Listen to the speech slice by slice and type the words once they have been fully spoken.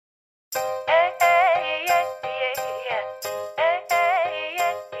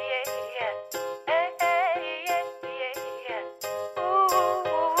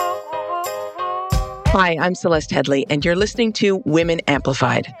Hi, I'm Celeste Headley, and you're listening to Women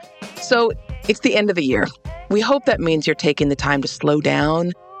Amplified. So, it's the end of the year. We hope that means you're taking the time to slow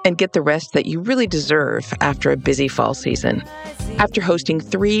down and get the rest that you really deserve after a busy fall season. After hosting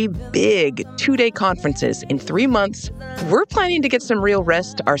 3 big 2-day conferences in 3 months, we're planning to get some real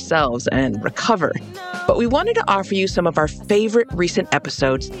rest ourselves and recover. But we wanted to offer you some of our favorite recent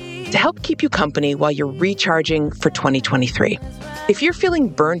episodes to help keep you company while you're recharging for 2023. If you're feeling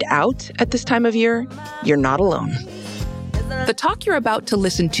burned out at this time of year, you're not alone. The talk you're about to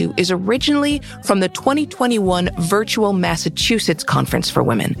listen to is originally from the 2021 Virtual Massachusetts Conference for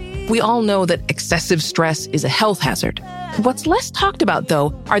Women. We all know that excessive stress is a health hazard. What's less talked about,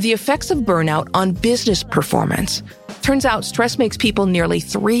 though, are the effects of burnout on business performance. Turns out stress makes people nearly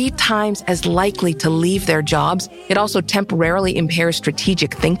 3 times as likely to leave their jobs. It also temporarily impairs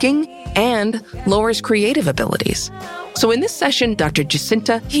strategic thinking and lowers creative abilities. So in this session, Dr.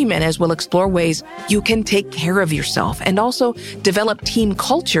 Jacinta Jimenez will explore ways you can take care of yourself and also develop team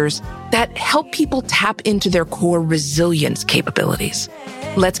cultures that help people tap into their core resilience capabilities.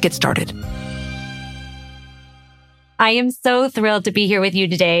 Let's get started. I am so thrilled to be here with you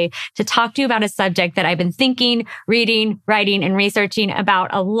today to talk to you about a subject that I've been thinking, reading, writing, and researching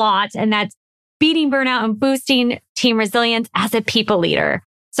about a lot, and that's beating burnout and boosting team resilience as a people leader.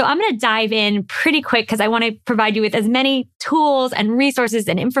 So I'm going to dive in pretty quick because I want to provide you with as many tools and resources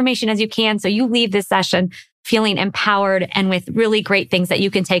and information as you can so you leave this session feeling empowered and with really great things that you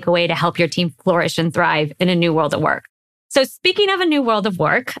can take away to help your team flourish and thrive in a new world of work. So speaking of a new world of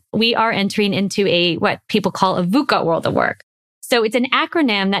work, we are entering into what people call a VUCA world of work. So it's an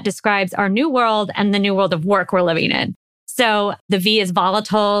acronym that describes our new world and the new world of work we're living in. So the V is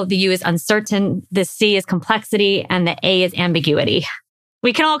volatile, the U is uncertain, the C is complexity, and the A is ambiguity.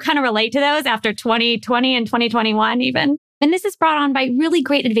 We can all kind of relate to those after 2020 and 2021 even. And this is brought on by really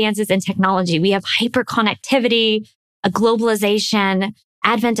great advances in technology. We have hyperconnectivity, a globalization,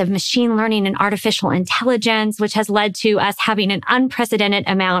 advent of machine learning and artificial intelligence, which has led to us having an unprecedented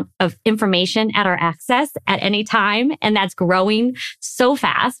amount of information at our access at any time. And that's growing so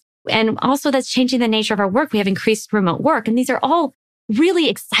fast. And also that's changing the nature of our work. We have increased remote work. And these are all really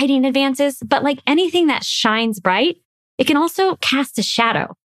exciting advances. But like anything that shines bright, it can also cast a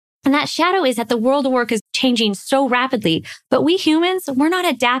shadow. And that shadow is that the world of work is changing so rapidly, but we humans, we're not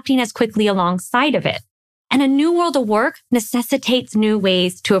adapting as quickly alongside of it. And a new world of work necessitates new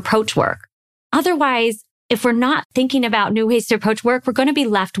ways to approach work. Otherwise, if we're not thinking about new ways to approach work, we're going to be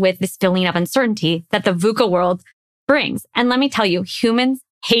left with this feeling of uncertainty that the VUCA world brings. And let me tell you, humans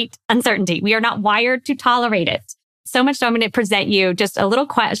hate uncertainty. We are not wired to tolerate it. So much so I'm going to present you just a little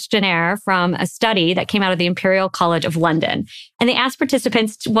questionnaire from a study that came out of the Imperial College of London. And they asked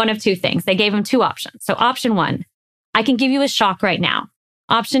participants one of 2 things. They gave them 2 options. So option 1, I can give you a shock right now.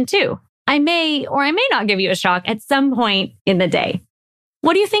 Option 2, I may or I may not give you a shock at some point in the day.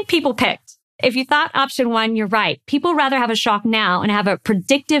 What do you think people picked? If you thought option 1, you're right. People rather have a shock now and have a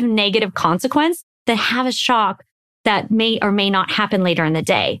predictive negative consequence than have a shock that may or may not happen later in the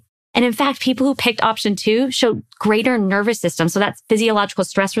day. And in fact, people who picked option 2 showed greater nervous system. So that's physiological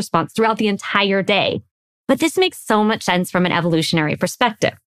stress response throughout the entire day. But this makes so much sense from an evolutionary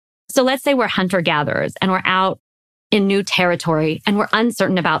perspective. So let's say we're hunter-gatherers and we're out in new territory and we're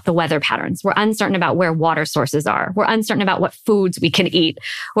uncertain about the weather patterns. We're uncertain about where water sources are. We're uncertain about what foods we can eat.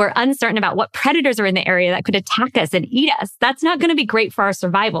 We're uncertain about what predators are in the area that could attack us and eat us. That's not going to be great for our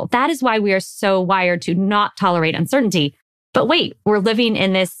survival. That is why we are so wired to not tolerate uncertainty. But wait, we're living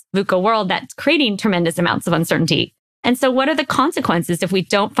in this VUCA world that's creating tremendous amounts of uncertainty. And so what are the consequences if we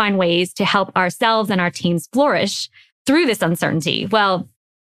don't find ways to help ourselves and our teams flourish through this uncertainty? Well,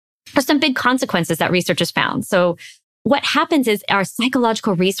 there's some big consequences that researchers found. So what happens is our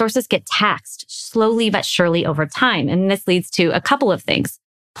psychological resources get taxed slowly but surely over time. And this leads to a couple of things: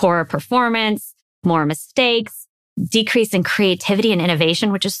 poorer performance, more mistakes, decrease in creativity and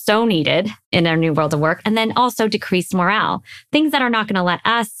innovation, which is so needed in our new world of work, and then also decreased morale, things that are not going to let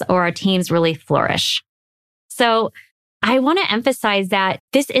us or our teams really flourish. So I want to emphasize that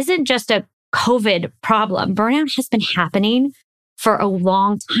this isn't just a COVID problem. Burnout has been happening for a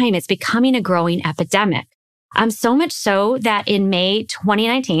long time. It's becoming a growing epidemic. So much so that in May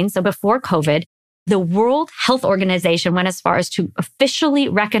 2019, so before COVID, the World Health Organization went as far as to officially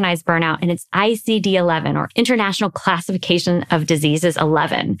recognize burnout in its ICD-11, or International Classification of Diseases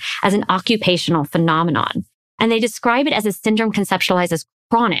 11, as an occupational phenomenon. And they describe it as a syndrome conceptualized as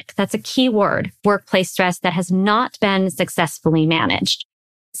chronic. That's a key word, workplace stress that has not been successfully managed.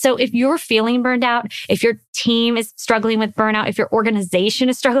 So if you're feeling burned out, if your team is struggling with burnout, if your organization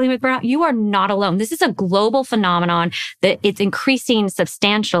is struggling with burnout, you are not alone. This is a global phenomenon that it's increasing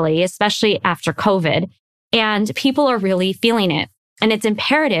substantially, especially after COVID. And people are really feeling it. And it's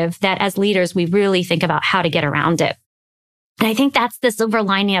imperative that as leaders, we really think about how to get around it. And I think that's the silver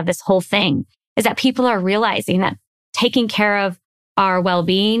lining of this whole thing, is that people are realizing that taking care of our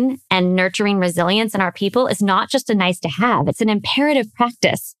well-being and nurturing resilience in our people is not just a nice to have. It's an imperative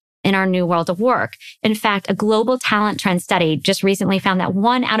practice in our new world of work. In fact, a global talent trend study just recently found that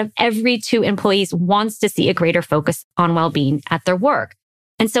 1 out of every 2 employees wants to see a greater focus on well-being at their work.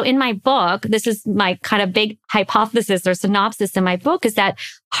 And so in my book, this is my kind of big hypothesis or synopsis in my book, is that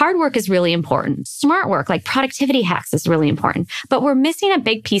hard work is really important. Smart work, like productivity hacks, is really important. But we're missing a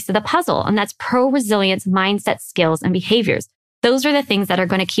big piece of the puzzle, and that's pro-resilience mindset, skills, and behaviors. Those are the things that are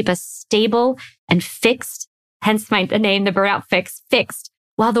going to keep us stable and fixed, hence the name, the Burnout Fix, fixed,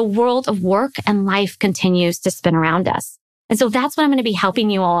 while the world of work and life continues to spin around us. And so that's what I'm going to be helping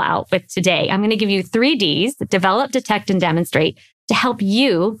you all out with today. I'm going to give you 3 Ds, develop, detect, and demonstrate, to help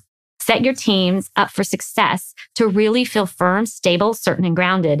you set your teams up for success, to really feel firm, stable, certain, and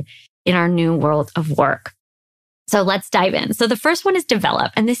grounded in our new world of work. So let's dive in. So the first one is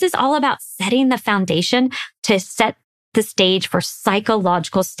develop. And this is all about setting the foundation to set the stage for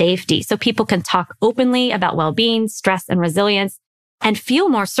psychological safety, so people can talk openly about well-being, stress, and resilience, and feel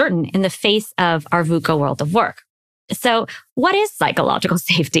more certain in the face of our VUCA world of work. So what is psychological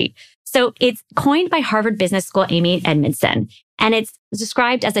safety? So it's coined by Harvard Business School Amy Edmondson, and it's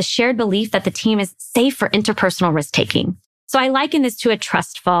described as a shared belief that the team is safe for interpersonal risk-taking. So I liken this to a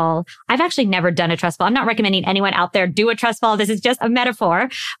trust fall. I've actually never done a trust fall. I'm not recommending anyone out there do a trust fall. This is just a metaphor,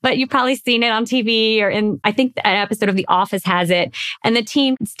 but you've probably seen it on TV or I think an episode of The Office has it. And the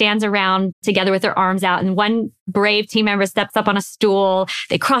team stands around together with their arms out, and one brave team member steps up on a stool.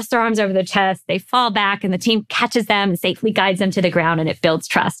 They cross their arms over their chest. They fall back, and the team catches them and safely guides them to the ground, and it builds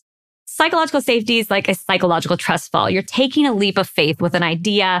trust. Psychological safety is like a psychological trust fall. You're taking a leap of faith with an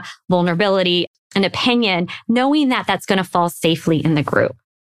idea, vulnerability, an opinion, knowing that that's going to fall safely in the group.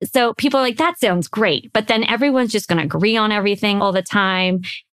 So people are like, that sounds great, but then everyone's just going to agree on everything all the time.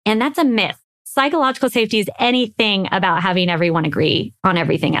 And that's a myth. Psychological safety is anything about having everyone agree on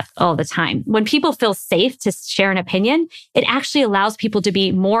everything all the time. When people feel safe to share an opinion, it actually allows people to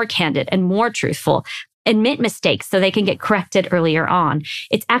be more candid and more truthful, admit mistakes so they can get corrected earlier on.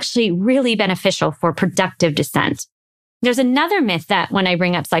 It's actually really beneficial for productive dissent. There's another myth that when I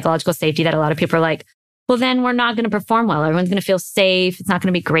bring up psychological safety that a lot of people are like, well, then we're not going to perform well. Everyone's going to feel safe. It's not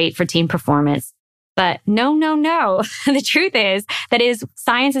going to be great for team performance. But no. The truth is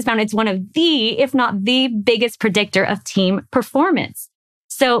science has found it's one of the, if not the biggest predictor of team performance.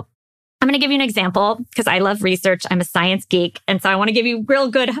 So I'm going to give you an example because I love research. I'm a science geek. And so I want to give you real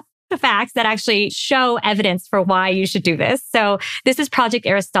good facts that actually show evidence for why you should do this. So this is Project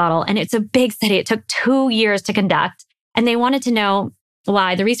Aristotle, and it's a big study. It took 2 years to conduct. And they wanted to know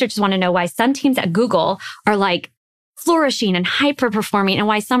why, the researchers want to know why some teams at Google are like flourishing and hyper performing and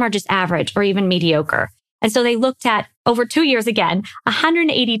why some are just average or even mediocre. And so they looked at over 2 years again,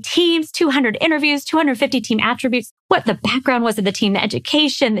 180 teams, 200 interviews, 250 team attributes, what the background was of the team, the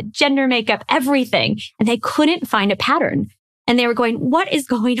education, the gender makeup, everything. And they couldn't find a pattern. And they were going, what is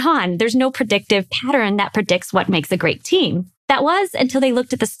going on? There's no predictive pattern that predicts what makes a great team. That was until they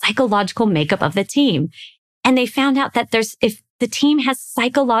looked at the psychological makeup of the team. And they found out that if the team has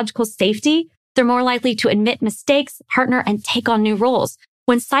psychological safety, they're more likely to admit mistakes, partner, and take on new roles.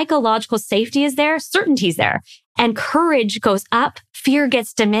 When psychological safety is there, certainty is there, and courage goes up, fear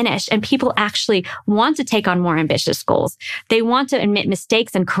gets diminished, and people actually want to take on more ambitious goals. They want to admit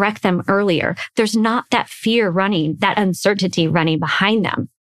mistakes and correct them earlier. There's not that fear running, that uncertainty running behind them.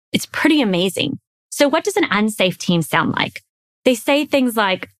 It's pretty amazing. So what does an unsafe team sound like? They say things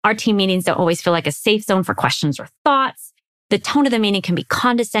like, our team meetings don't always feel like a safe zone for questions or thoughts. The tone of the meeting can be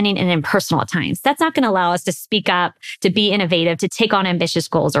condescending and impersonal at times. That's not going to allow us to speak up, to be innovative, to take on ambitious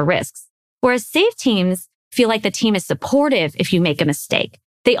goals or risks. Whereas safe teams feel like the team is supportive if you make a mistake.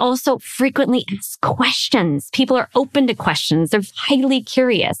 They also frequently ask questions. People are open to questions. They're highly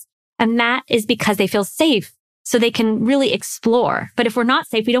curious. And that is because they feel safe, so they can really explore. But if we're not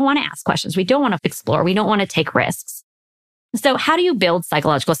safe, we don't want to ask questions. We don't want to explore. We don't want to take risks. So how do you build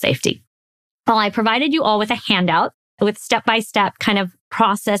psychological safety? Well, I provided you all with a handout with step-by-step kind of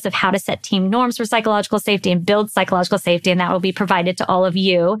process of how to set team norms for psychological safety and build psychological safety. And that will be provided to all of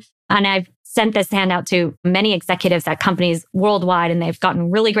you. And I've sent this handout to many executives at companies worldwide, and they've gotten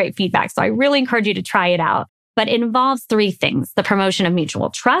really great feedback. So I really encourage you to try it out. But it involves 3 things: the promotion of mutual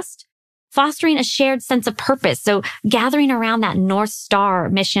trust, fostering a shared sense of purpose. So gathering around that North Star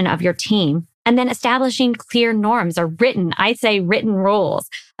mission of your team, and then establishing clear norms or written rules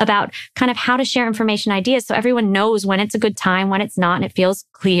about kind of how to share information ideas so everyone knows when it's a good time, when it's not, and it feels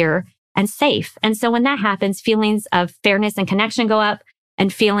clear and safe. And so when that happens, feelings of fairness and connection go up,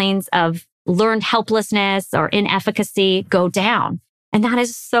 and feelings of learned helplessness or inefficacy go down. And that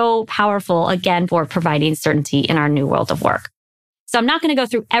is so powerful, again, for providing certainty in our new world of work. So I'm not going to go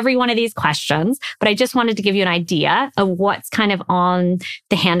through every one of these questions, but I just wanted to give you an idea of what's kind of on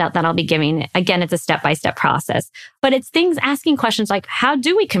the handout that I'll be giving. Again, it's a step-by-step process, but it's things asking questions like, how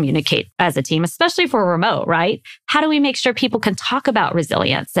do we communicate as a team, especially for remote, right? How do we make sure people can talk about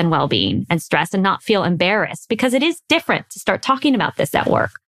resilience and well-being and stress and not feel embarrassed? Because it is different to start talking about this at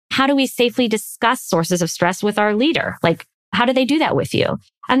work. How do we safely discuss sources of stress with our leader? Like, how do they do that with you?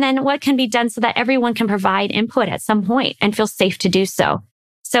 And then what can be done so that everyone can provide input at some point and feel safe to do so?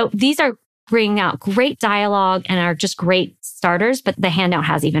 So these are bringing out great dialogue and are just great starters, but the handout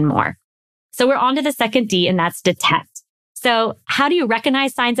has even more. So we're on to the second D, and that's detect. So how do you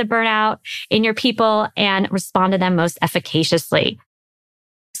recognize signs of burnout in your people and respond to them most efficaciously?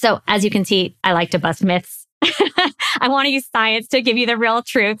 So as you can see, I like to bust myths. I want to use science to give you the real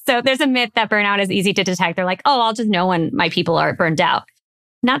truth. So there's a myth that burnout is easy to detect. They're like, oh, I'll just know when my people are burned out.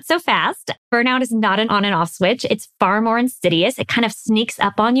 Not so fast. Burnout is not an on and off switch. It's far more insidious. It kind of sneaks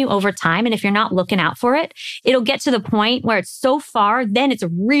up on you over time. And if you're not looking out for it, it'll get to the point where it's so far, then it's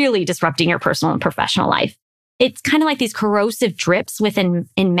really disrupting your personal and professional life. It's kind of like these corrosive drips in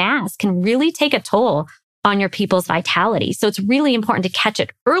mass can really take a toll on your people's vitality. So it's really important to catch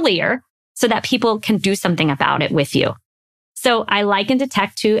it earlier so that people can do something about it with you. So I liken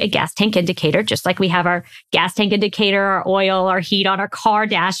detect to a gas tank indicator, just like we have our gas tank indicator, our oil, our heat on our car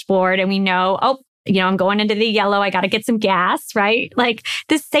dashboard. And we know, I'm going into the yellow. I got to get some gas, right? Like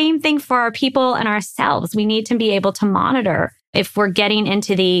the same thing for our people and ourselves. We need to be able to monitor if we're getting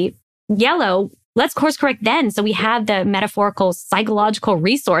into the yellow. Let's course correct then. So we have the metaphorical psychological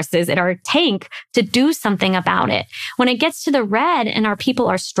resources in our tank to do something about it. When it gets to the red and our people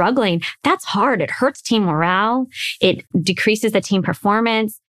are struggling, that's hard. It hurts team morale. It decreases the team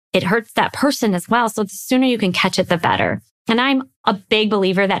performance. It hurts that person as well. So the sooner you can catch it, the better. And I'm a big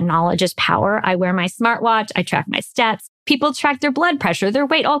believer that knowledge is power. I wear my smartwatch. I track my stats. People track their blood pressure, their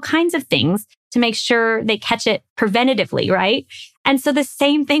weight, all kinds of things to make sure they catch it preventatively, right? And so the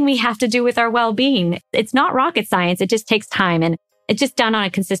same thing we have to do with our well-being. It's not rocket science. It just takes time, and it's just done on a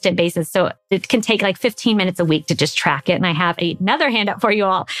consistent basis. So it can take like 15 minutes a week to just track it. And I have another handout for you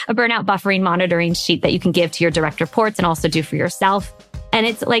all, a burnout buffering monitoring sheet that you can give to your direct reports and also do for yourself. And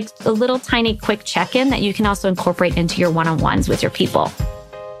it's like a little tiny quick check-in that you can also incorporate into your one-on-ones with your people.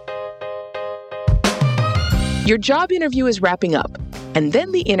 Your job interview is wrapping up, and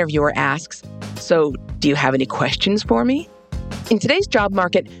then the interviewer asks, so do you have any questions for me? In today's job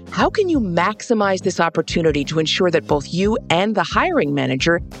market, how can you maximize this opportunity to ensure that both you and the hiring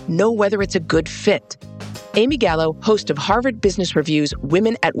manager know whether it's a good fit? Amy Gallo, host of Harvard Business Review's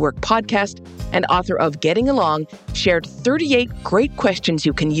Women at Work podcast and author of Getting Along, shared 38 great questions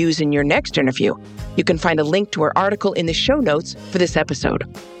you can use in your next interview. You can find a link to her article in the show notes for this episode.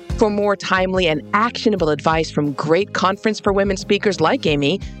 For more timely and actionable advice from great Conference for Women speakers like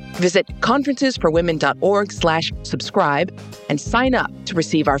Amy, visit conferencesforwomen.org/subscribe and sign up to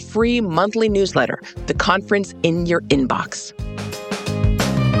receive our free monthly newsletter, The Conference in Your Inbox.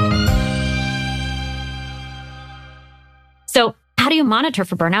 So how do you monitor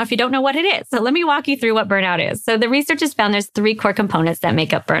for burnout if you don't know what it is? So let me walk you through what burnout is. So the research has found there's 3 core components that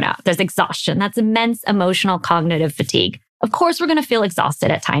make up burnout. There's exhaustion. That's immense emotional cognitive fatigue. Of course, we're going to feel exhausted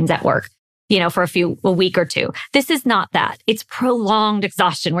at times at work, for a week or two. This is not that. It's prolonged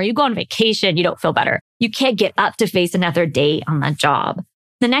exhaustion where you go on vacation, you don't feel better. You can't get up to face another day on the job.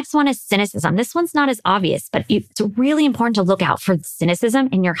 The next one is cynicism. This one's not as obvious, but it's really important to look out for cynicism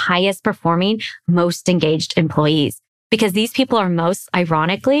in your highest performing, most engaged employees, because these people are most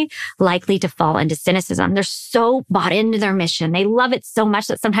ironically likely to fall into cynicism. They're so bought into their mission. They love it so much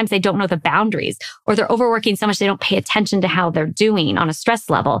that sometimes they don't know the boundaries, or they're overworking so much they don't pay attention to how they're doing on a stress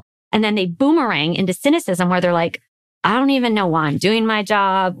level. And then they boomerang into cynicism where they're like, I don't even know why I'm doing my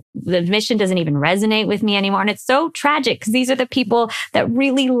job. The mission doesn't even resonate with me anymore. And it's so tragic because these are the people that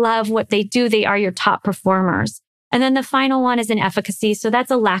really love what they do. They are your top performers. And then the final one is inefficacy. So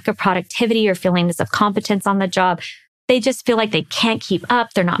that's a lack of productivity or feelings of competence on the job. They just feel like they can't keep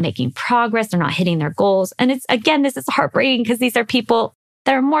up. They're not making progress. They're not hitting their goals. And this is heartbreaking because these are people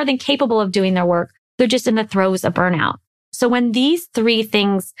that are more than capable of doing their work. They're just in the throes of burnout. So when these 3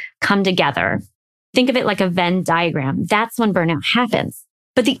 things come together, think of it like a Venn diagram. That's when burnout happens.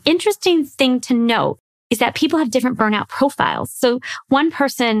 But the interesting thing to note is that people have different burnout profiles. So one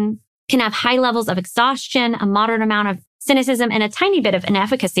person can have high levels of exhaustion, a moderate amount of cynicism, and a tiny bit of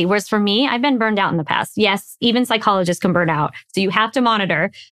inefficacy. Whereas for me, I've been burned out in the past. Yes, even psychologists can burn out. So you have to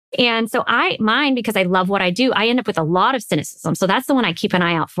monitor. And so mine, because I love what I do, I end up with a lot of cynicism. So that's the one I keep an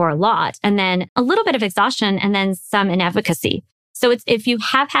eye out for a lot. And then a little bit of exhaustion and then some inefficacy. So if you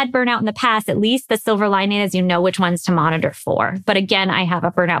have had burnout in the past, at least the silver lining is you know which ones to monitor for. But again, I have a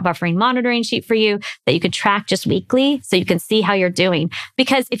burnout buffering monitoring sheet for you that you can track just weekly so you can see how you're doing.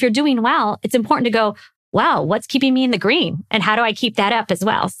 Because if you're doing well, it's important to go, wow, what's keeping me in the green? And how do I keep that up as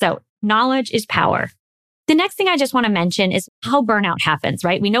well? So knowledge is power. The next thing I just want to mention is how burnout happens,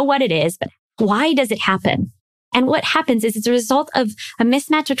 right? We know what it is, but why does it happen? And what happens is it's a result of a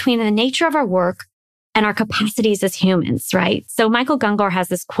mismatch between the nature of our work and our capacities as humans, right? So Michael Gungor has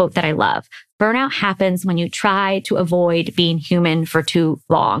this quote that I love. Burnout happens when you try to avoid being human for too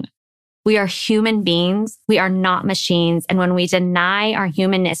long. We are human beings. We are not machines. And when we deny our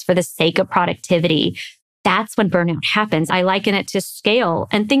humanness for the sake of productivity, that's when burnout happens. I liken it to scale,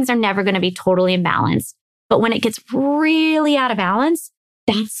 and things are never going to be totally imbalanced. But when it gets really out of balance,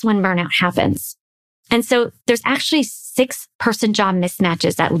 that's when burnout happens. And so there's actually 6 person job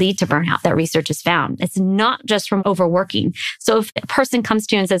mismatches that lead to burnout that research has found. It's not just from overworking. So if a person comes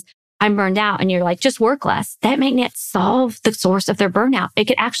to you and says, I'm burned out, and you're like, just work less, that might not solve the source of their burnout. It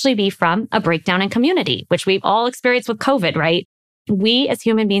could actually be from a breakdown in community, which we've all experienced with COVID, right? We as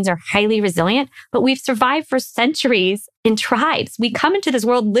human beings are highly resilient, but we've survived for centuries in tribes. We come into this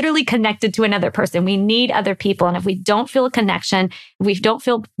world literally connected to another person. We need other people. And if we don't feel a connection, if we don't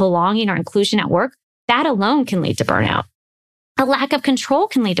feel belonging or inclusion at work, that alone can lead to burnout. A lack of control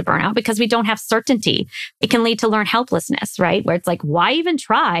can lead to burnout because we don't have certainty. It can lead to learned helplessness, right? Where it's like, why even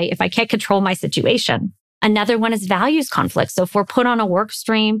try if I can't control my situation? Another one is values conflict. So if we're put on a work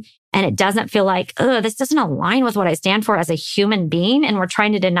stream and it doesn't feel like, this doesn't align with what I stand for as a human being, and we're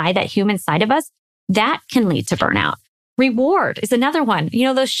trying to deny that human side of us, that can lead to burnout. Reward is another one. You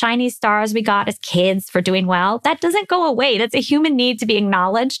know, those shiny stars we got as kids for doing well, that doesn't go away. That's a human need to be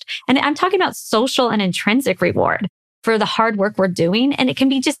acknowledged. And I'm talking about social and intrinsic reward for the hard work we're doing. And it can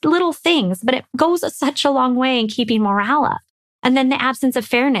be just little things, but it goes such a long way in keeping morale up. And then the absence of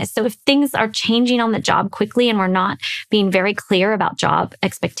fairness. So if things are changing on the job quickly and we're not being very clear about job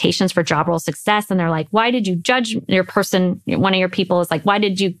expectations for job role success, and they're like, why did you judge your person? One of your people is like, why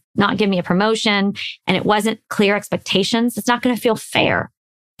did you not give me a promotion? And it wasn't clear expectations. It's not going to feel fair.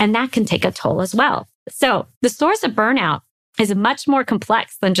 And that can take a toll as well. So the source of burnout is much more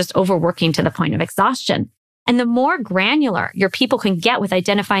complex than just overworking to the point of exhaustion. And the more granular your people can get with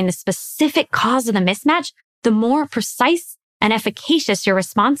identifying the specific cause of the mismatch, the more precise and efficacious your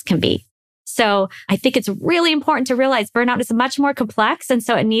response can be. So I think it's really important to realize burnout is much more complex. And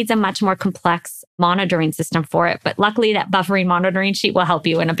so it needs a much more complex monitoring system for it. But luckily, that buffering monitoring sheet will help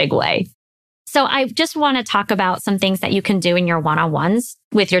you in a big way. So I just want to talk about some things that you can do in your one-on-ones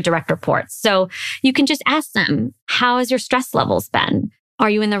with your direct reports. So you can just ask them, how has your stress levels been? Are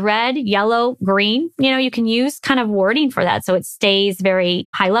you in the red, yellow, green? You know, you can use kind of wording for that so it stays very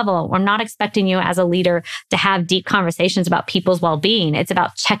high level. I'm not expecting you as a leader to have deep conversations about people's well-being. It's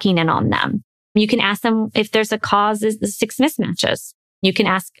about checking in on them. You can ask them if there's a cause, is the 6 mismatches. You can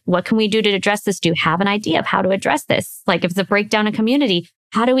ask, what can we do to address this? Do you have an idea of how to address this? Like if it's a breakdown in community,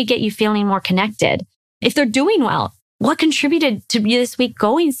 how do we get you feeling more connected? If they're doing well, what contributed to this week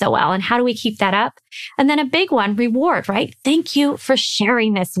going so well? And how do we keep that up? And then a big one, reward, right? Thank you for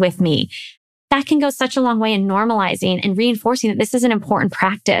sharing this with me. That can go such a long way in normalizing and reinforcing that this is an important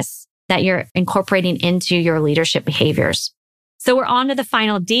practice that you're incorporating into your leadership behaviors. So we're on to the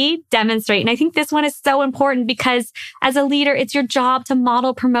final D, demonstrate. And I think this one is so important because as a leader, it's your job to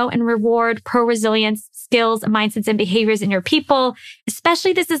model, promote, and reward pro-resilience skills, mindsets, and behaviors in your people.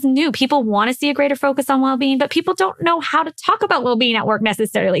 Especially this is new. People want to see a greater focus on well-being, but people don't know how to talk about well-being at work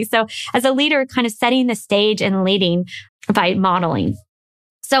necessarily. So as a leader, kind of setting the stage and leading by modeling.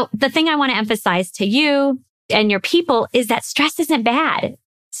 So the thing I want to emphasize to you and your people is that stress isn't bad.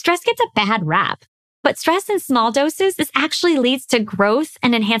 Stress gets a bad rap. But stress in small doses, this actually leads to growth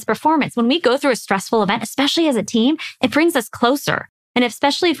and enhanced performance. When we go through a stressful event, especially as a team, it brings us closer. And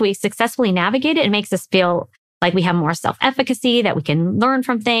especially if we successfully navigate it, it makes us feel like we have more self-efficacy, that we can learn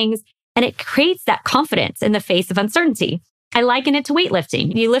from things. And it creates that confidence in the face of uncertainty. I liken it to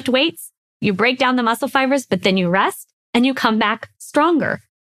weightlifting. You lift weights, you break down the muscle fibers, but then you rest and you come back stronger.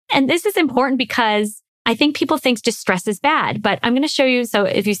 And this is important because I think people think just stress is bad, but I'm going to show you. So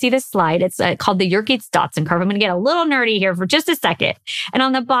if you see this slide, it's called the Yerkes-Dodson curve. I'm going to get a little nerdy here for just a second. And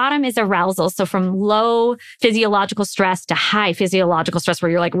on the bottom is arousal. So from low physiological stress to high physiological stress,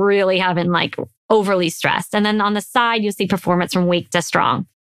 where you're like really having like overly stressed. And then on the side, you'll see performance from weak to strong.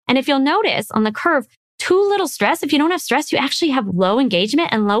 And if you'll notice on the curve, too little stress, if you don't have stress, you actually have low engagement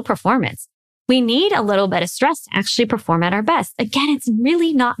and low performance. We need a little bit of stress to actually perform at our best. Again, it's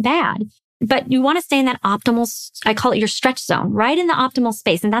really not bad. But you want to stay in that optimal, I call it your stretch zone, right in the optimal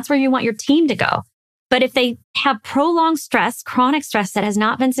space. And that's where you want your team to go. But if they have prolonged stress, chronic stress that has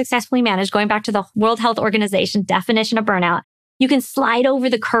not been successfully managed, going back to the World Health Organization definition of burnout, you can slide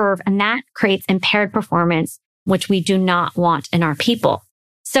over the curve and that creates impaired performance, which we do not want in our people.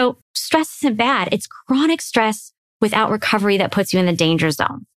 So stress isn't bad. It's chronic stress without recovery that puts you in the danger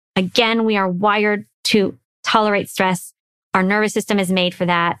zone. Again, we are wired to tolerate stress. Our nervous system is made for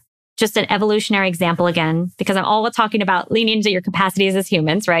that. Just an evolutionary example again, because I'm all talking about leaning into your capacities as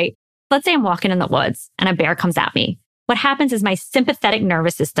humans, right? Let's say I'm walking in the woods and a bear comes at me. What happens is my sympathetic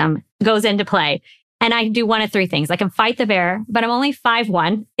nervous system goes into play and I do one of three things. I can fight the bear, but I'm only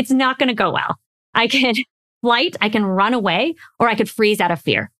 5'1". It's not going to go well. I can flight, I can run away, or I could freeze out of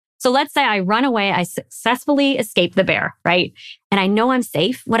fear. So let's say I run away, I successfully escape the bear, right? And I know I'm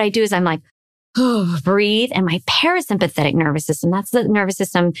safe. What I do is I'm like, breathe. And my parasympathetic nervous system, that's the nervous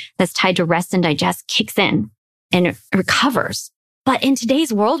system that's tied to rest and digest, kicks in and it recovers. But in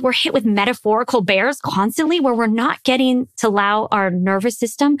today's world, we're hit with metaphorical bears constantly where we're not getting to allow our nervous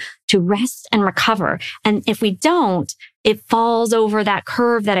system to rest and recover. And if we don't, it falls over that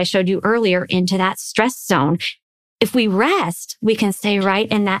curve that I showed you earlier into that stress zone. If we rest, we can stay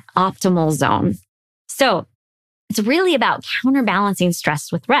right in that optimal zone. So it's really about counterbalancing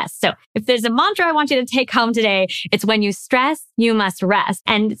stress with rest. So if there's a mantra I want you to take home today, it's when you stress, you must rest.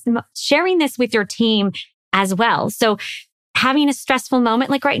 And sharing this with your team as well. So having a stressful moment,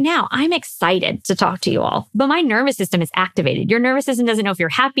 like right now, I'm excited to talk to you all, but my nervous system is activated. Your nervous system doesn't know if you're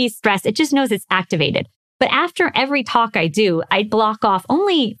happy, stressed. It just knows it's activated. But after every talk I do, I block off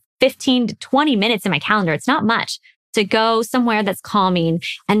only 15 to 20 minutes in my calendar. It's not much to go somewhere that's calming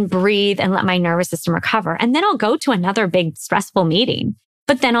and breathe and let my nervous system recover. And then I'll go to another big stressful meeting,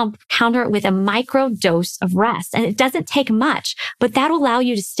 but then I'll counter it with a micro dose of rest. And it doesn't take much, but that'll allow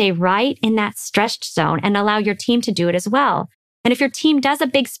you to stay right in that stretched zone and allow your team to do it as well. And if your team does a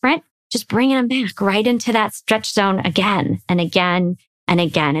big sprint, just bringing them back right into that stretch zone again and again and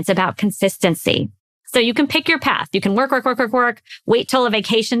again. It's about consistency. So you can pick your path. You can work, wait till a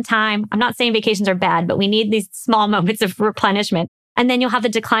vacation time. I'm not saying vacations are bad, but we need these small moments of replenishment. And then you'll have the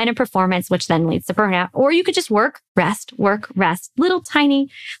decline in performance, which then leads to burnout. Or you could just work, rest, little tiny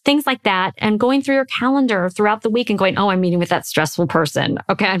things like that. And going through your calendar throughout the week and going, oh, I'm meeting with that stressful person.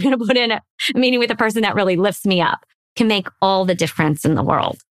 Okay, I'm going to put in a meeting with a person that really lifts me up. Can make all the difference in the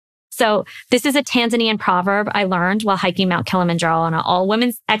world. So this is a Tanzanian proverb I learned while hiking Mount Kilimanjaro on an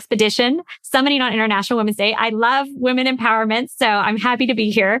all-women's expedition, summiting on International Women's Day. I love women empowerment, so I'm happy to be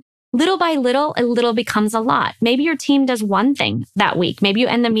here. Little by little, a little becomes a lot. Maybe your team does one thing that week. Maybe you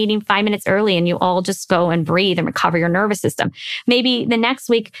end the meeting 5 minutes early and you all just go and breathe and recover your nervous system. Maybe the next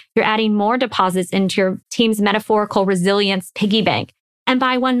week, you're adding more deposits into your team's metaphorical resilience piggy bank. And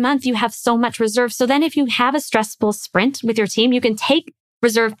by 1 month, you have so much reserve. So then if you have a stressful sprint with your team, you can take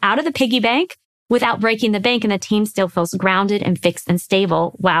reserve out of the piggy bank without breaking the bank. And the team still feels grounded and fixed and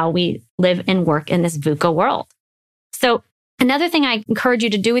stable while we live and work in this VUCA world. So another thing I encourage you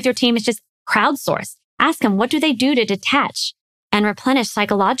to do with your team is just crowdsource. Ask them, what do they do to detach and replenish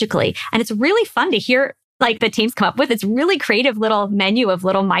psychologically? And it's really fun to hear like the teams come up with. It's really creative little menu of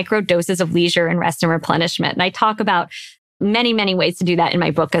little micro doses of leisure and rest and replenishment. And I talk about many, many ways to do that in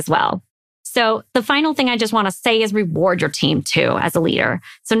my book as well. So the final thing I just want to say is reward your team too as a leader.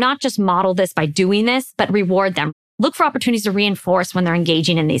 So not just model this by doing this, but reward them. Look for opportunities to reinforce when they're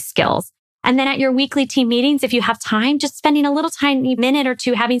engaging in these skills. And then at your weekly team meetings, if you have time, just spending a little tiny minute or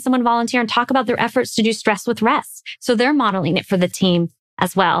two, having someone volunteer and talk about their efforts to do stress with rest. So they're modeling it for the team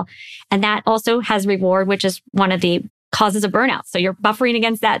as well. And that also has reward, which is one of the causes of burnout. So you're buffering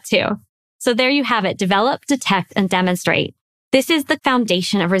against that too. So there you have it. Develop, detect, and demonstrate. This is the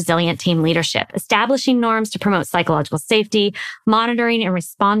foundation of resilient team leadership, establishing norms to promote psychological safety, monitoring and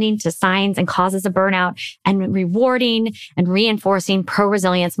responding to signs and causes of burnout, and rewarding and reinforcing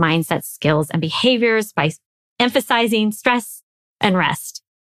pro-resilience mindset skills and behaviors by emphasizing stress and rest.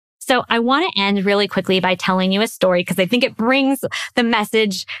 So I want to end really quickly by telling you a story because I think it brings the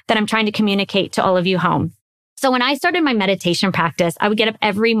message that I'm trying to communicate to all of you home. So when I started my meditation practice, I would get up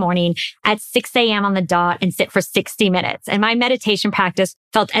every morning at 6 a.m. on the dot and sit for 60 minutes. And my meditation practice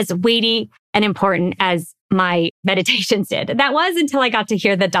felt as weighty and important as my meditations did. That was until I got to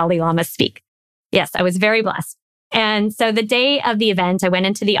hear the Dalai Lama speak. Yes, I was very blessed. And so the day of the event, I went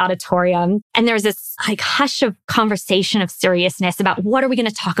into the auditorium and there was this hush of conversation of seriousness about what are we going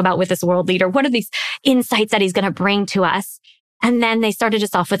to talk about with this world leader? What are these insights that he's going to bring to us? And then they started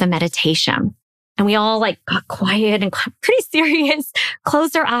us off with a meditation. And we all got quiet and pretty serious,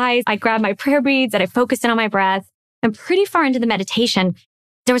 closed our eyes. I grabbed my prayer beads and I focused in on my breath. And pretty far into the meditation,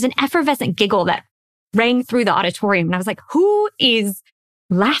 there was an effervescent giggle that rang through the auditorium. And I was like, who is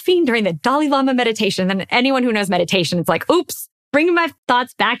laughing during the Dalai Lama meditation? And anyone who knows meditation, it's like, oops, bringing my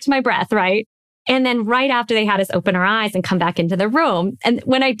thoughts back to my breath, right? And then right after they had us open our eyes and come back into the room. And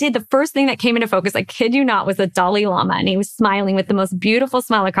when I did, the first thing that came into focus, I kid you not, was the Dalai Lama. And he was smiling with the most beautiful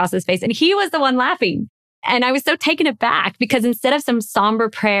smile across his face. And he was the one laughing. And I was so taken aback because instead of some somber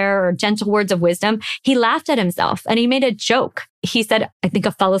prayer or gentle words of wisdom, he laughed at himself and he made a joke. He said, I think I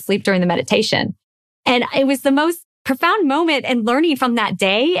fell asleep during the meditation. And it was the most profound moment and learning from that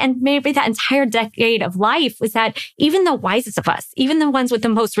day and maybe that entire decade of life was that even the wisest of us, even the ones with the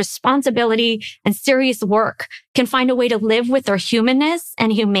most responsibility and serious work can find a way to live with their humanness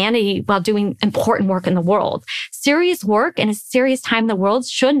and humanity while doing important work in the world. Serious work and a serious time in the world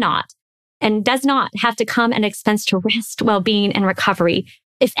should not and does not have to come at an expense to rest, well-being, and recovery.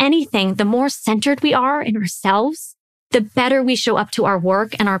 If anything, the more centered we are in ourselves, the better we show up to our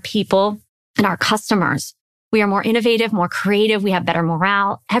work and our people and our customers. We are more innovative, more creative. We have better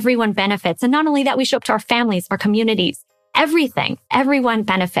morale. Everyone benefits. And not only that, we show up to our families, our communities, everything. Everyone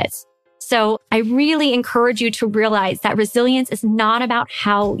benefits. So I really encourage you to realize that resilience is not about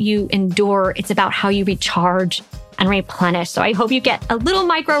how you endure. It's about how you recharge and replenish. So I hope you get a little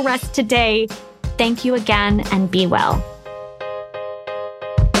micro rest today. Thank you again and be well.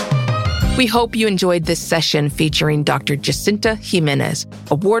 We hope you enjoyed this session featuring Dr. Jacinta Jimenez,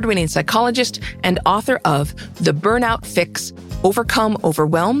 award-winning psychologist and author of The Burnout Fix, Overcome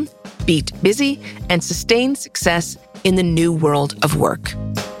Overwhelm, Beat Busy, and Sustain Success in the New World of Work.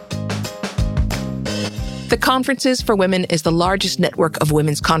 The Conferences for Women is the largest network of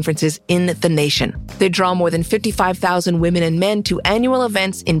women's conferences in the nation. They draw more than 55,000 women and men to annual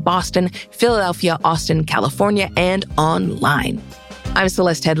events in Boston, Philadelphia, Austin, California, and online. I'm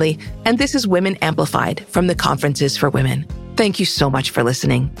Celeste Headley, and this is Women Amplified from the Conferences for Women. Thank you so much for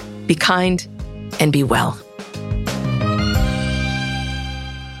listening. Be kind and be well.